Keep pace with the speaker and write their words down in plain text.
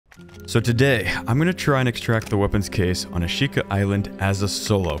So today, I'm going to try and extract the weapons case on Ashika Island as a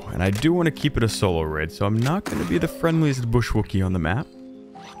solo. And I do want to keep it a solo raid, so I'm not going to be the friendliest bush Wookiee on the map.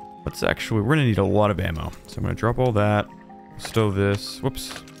 We're going to need a lot of ammo. So I'm going to drop all that. Stow this.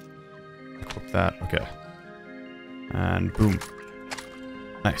 Whoops. Equip that. Okay. And boom.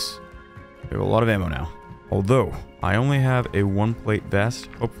 Nice. We have a lot of ammo now. Although, I only have a 1-plate vest.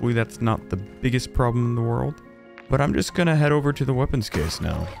 Hopefully that's not the biggest problem in the world. But I'm just going to head over to the weapons case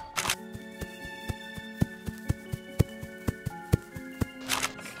now.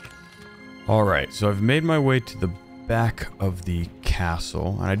 Alright, so I've made my way to the back of the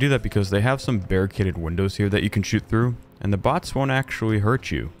castle. And I do that because they have some barricaded windows here that you can shoot through. And the bots won't actually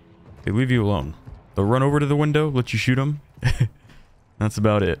hurt you. They leave you alone. They'll run over to the window, let you shoot them. That's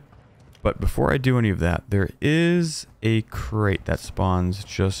about it. But before I do any of that, there is a crate that spawns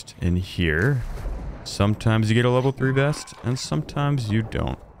just in here. Sometimes you get a level 3 vest, and sometimes you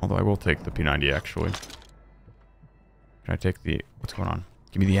don't. Although I will take the P90 actually. Can I take the... What's going on?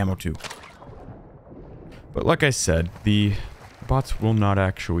 Give me the ammo too. But like I said, the bots will not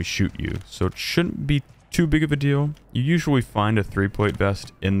actually shoot you, so it shouldn't be too big of a deal. You usually find a 3-plate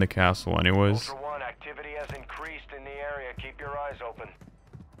vest in the castle anyways. Ultra One, activity has increased in the area. Keep your eyes open.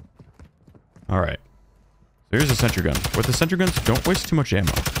 Alright. So here's a sentry gun. With the sentry guns, don't waste too much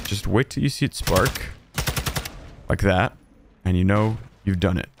ammo. Just wait till you see it spark. Like that. And you know you've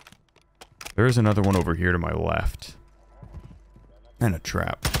done it. There is another one over here to my left. And a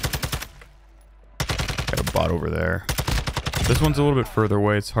trap. Got a bot over there. This one's a little bit further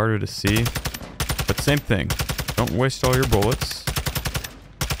away. It's harder to see. But same thing. Don't waste all your bullets.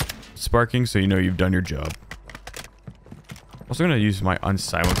 Sparking so you know you've done your job. Also going to use my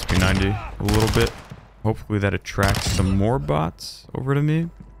unsilenced P90 a little bit. Hopefully that attracts some more bots over to me.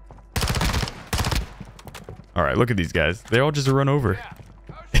 Alright, look at these guys. They all just run over.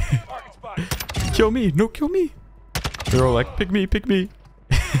 Kill me! No, kill me! They're all like, pick me, pick me.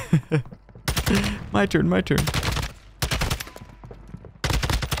 My turn, my turn.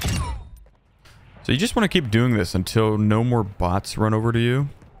 So you just want to keep doing this until no more bots run over to you.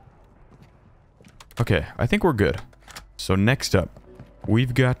 Okay, I think we're good. So next up,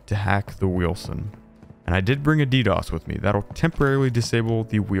 we've got to hack the Wilson. And I did bring a DDoS with me. That'll temporarily disable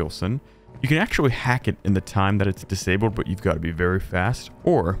the Wilson. You can actually hack it in the time that it's disabled, but you've got to be very fast.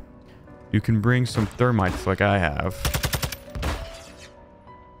 Or you can bring some thermites like I have.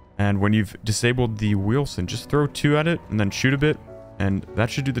 And when you've disabled the Wilson, just throw 2 at it and then shoot a bit. And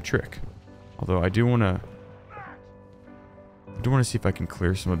that should do the trick. Although I do want to see if I can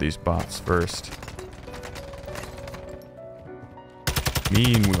clear some of these bots first.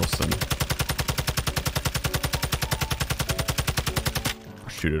 Mean Wilson. I'll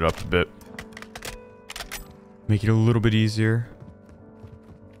shoot it up a bit. Make it a little bit easier.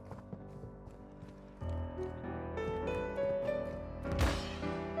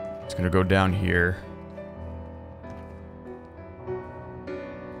 It's gonna go down here.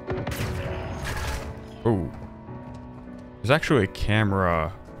 Oh. There's actually a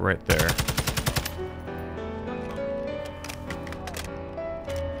camera right there.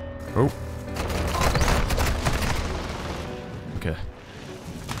 Oh. Okay.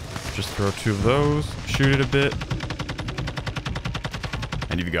 Just throw 2 of those. Shoot it a bit.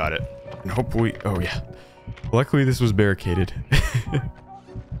 And you've got it. And hopefully... Oh, yeah. Luckily, this was barricaded.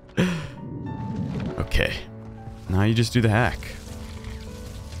 Okay. Now you just do the hack.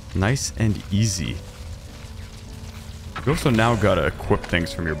 Nice and easy. You also now gotta equip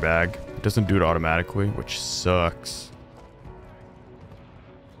things from your bag. It doesn't do it automatically, which sucks.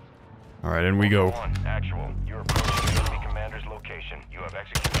 Alright, in we go. Actual, you're approaching the enemy commander's location. You have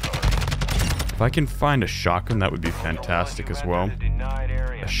executed authority. If I can find a shotgun, that would be fantastic as well.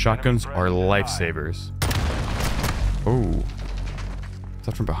 The shotguns are lifesavers. Oh. Is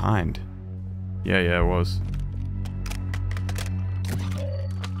that from behind? Yeah, it was.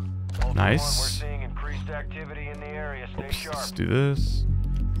 Nice. Oops, let's do this.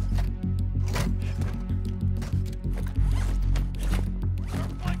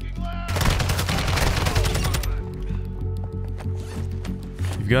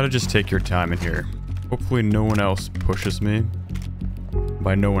 You've got to just take your time in here. Hopefully no one else pushes me.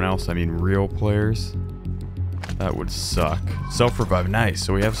 By no one else, I mean real players. That would suck. Self-revive, nice.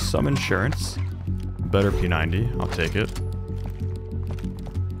 So we have some insurance. Better P90, I'll take it.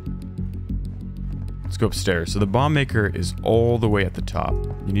 Let's go upstairs. So the bomb maker is all the way at the top.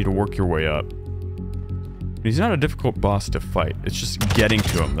 You need to work your way up. He's not a difficult boss to fight. It's just getting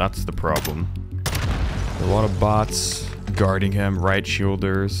to him. That's the problem. A lot of bots guarding him, right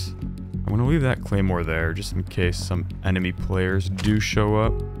shielders. I'm going to leave that claymore there just in case some enemy players do show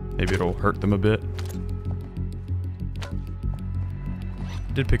up. Maybe it'll hurt them a bit.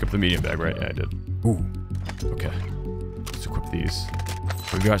 I did pick up the medium bag, right? Yeah, I did. Ooh. Okay. Let's equip these.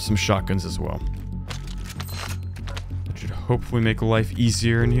 We've got some shotguns as well. That should hopefully make life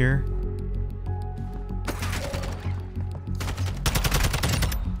easier in here.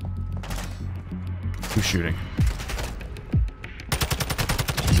 Who's shooting?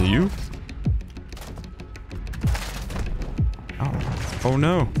 Is it you? Oh. Oh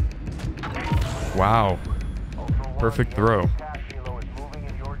no. Wow. Perfect throw.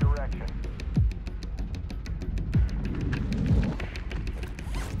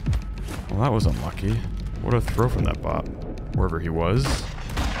 Well, that was unlucky. What a throw from that bot. Wherever he was.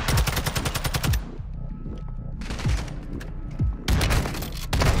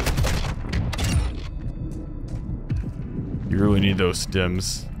 You really need those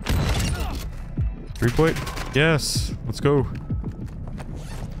stims. 3-plate? Yes. Let's go.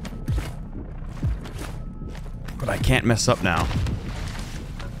 But I can't mess up now.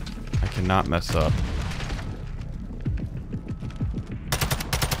 I cannot mess up.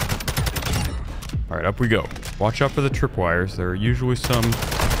 Alright, up we go. Watch out for the tripwires. There are usually some...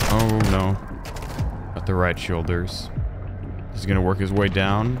 Oh, no. At the right shoulders. He's gonna work his way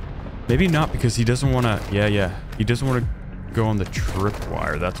down. Maybe not, because he doesn't want to... Yeah. He doesn't want to go on the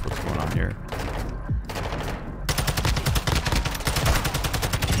tripwire. That's what's going on here.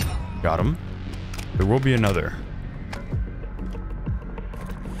 Got him. There will be another.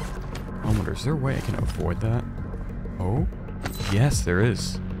 I wonder, is there a way I can avoid that? Oh? Yes, there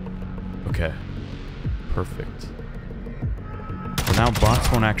is. Okay. Perfect. So now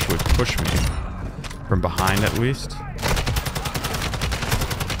bots won't actually push me. From behind, at least.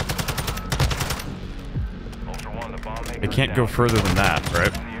 They can't go further than that,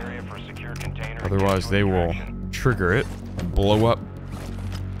 right? Otherwise, they will trigger it and blow up.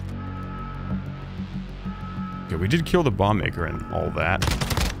 Okay, we did kill the bomb maker and all that.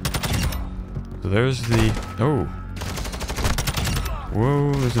 So there's the... Oh.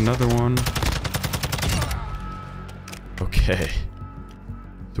 Whoa, there's another one. Okay.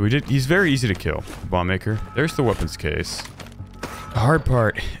 So we did... He's very easy to kill, the bomb maker. There's the weapons case. The hard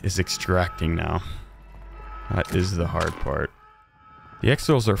part is extracting now. That is the hard part. The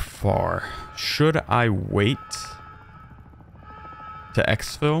exfils are far. Should I wait to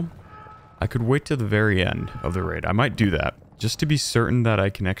exfil? I could wait to the very end of the raid. I might do that. Just to be certain that I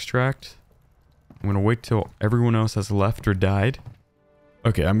can extract. I'm going to wait till everyone else has left or died.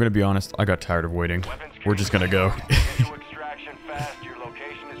 Okay, I'm going to be honest. I got tired of waiting. We're just going to go.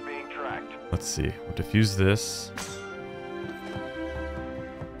 Let's see. We'll defuse this.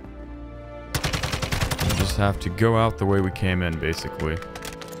 We'll just have to go out the way we came in, basically.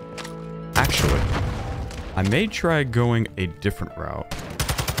 Actually, I may try going a different route. I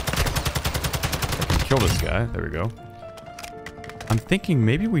can kill this guy. There we go. I'm thinking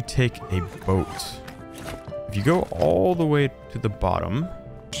maybe we take a boat. If you go all the way to the bottom...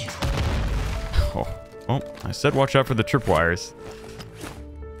 Oh, well, I said watch out for the tripwires.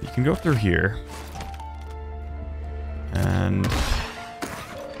 You can go through here. And...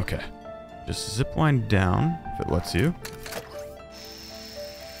 Okay. Just zipline down, if it lets you. I'm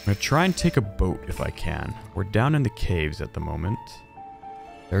going to try and take a boat if I can. We're down in the caves at the moment.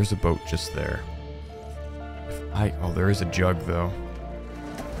 There's a boat just there. Oh, there is a jug, though.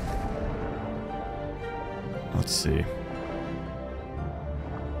 Let's see.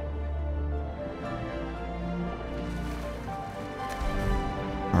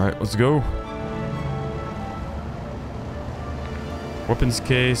 Alright, let's go. Weapons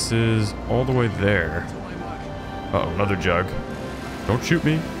case is all the way there. Uh-oh, another jug. Don't shoot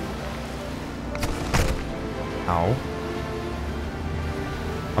me. Ow.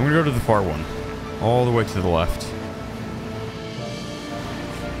 I'm gonna go to the far one. All the way to the left.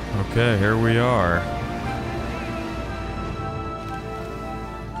 Okay, here we are.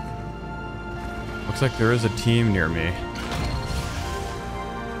 Looks like there is a team near me.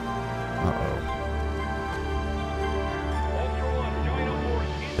 Uh-oh.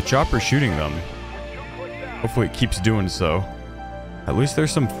 The chopper's shooting them. Hopefully it keeps doing so. At least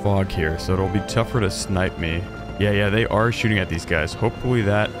there's some fog here, so it'll be tougher to snipe me. Yeah, they are shooting at these guys. Hopefully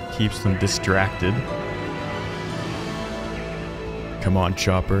that keeps them distracted. Come on,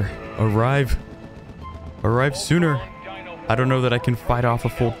 chopper. Arrive. Arrive sooner. I don't know that I can fight off a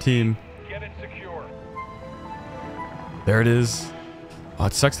full team. There it is. Oh,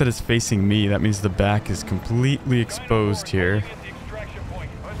 it sucks that it's facing me. That means the back is completely exposed here.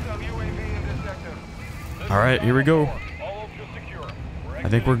 Alright, here we go. I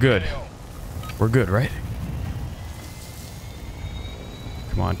think we're good. We're good, right?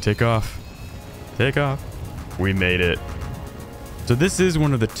 Come on, take off. Take off. We made it. So this is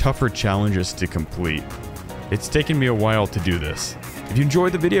one of the tougher challenges to complete. It's taken me a while to do this. If you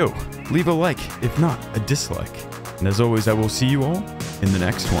enjoyed the video, leave a like. If not, a dislike. And as always, I will see you all in the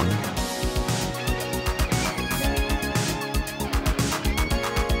next one.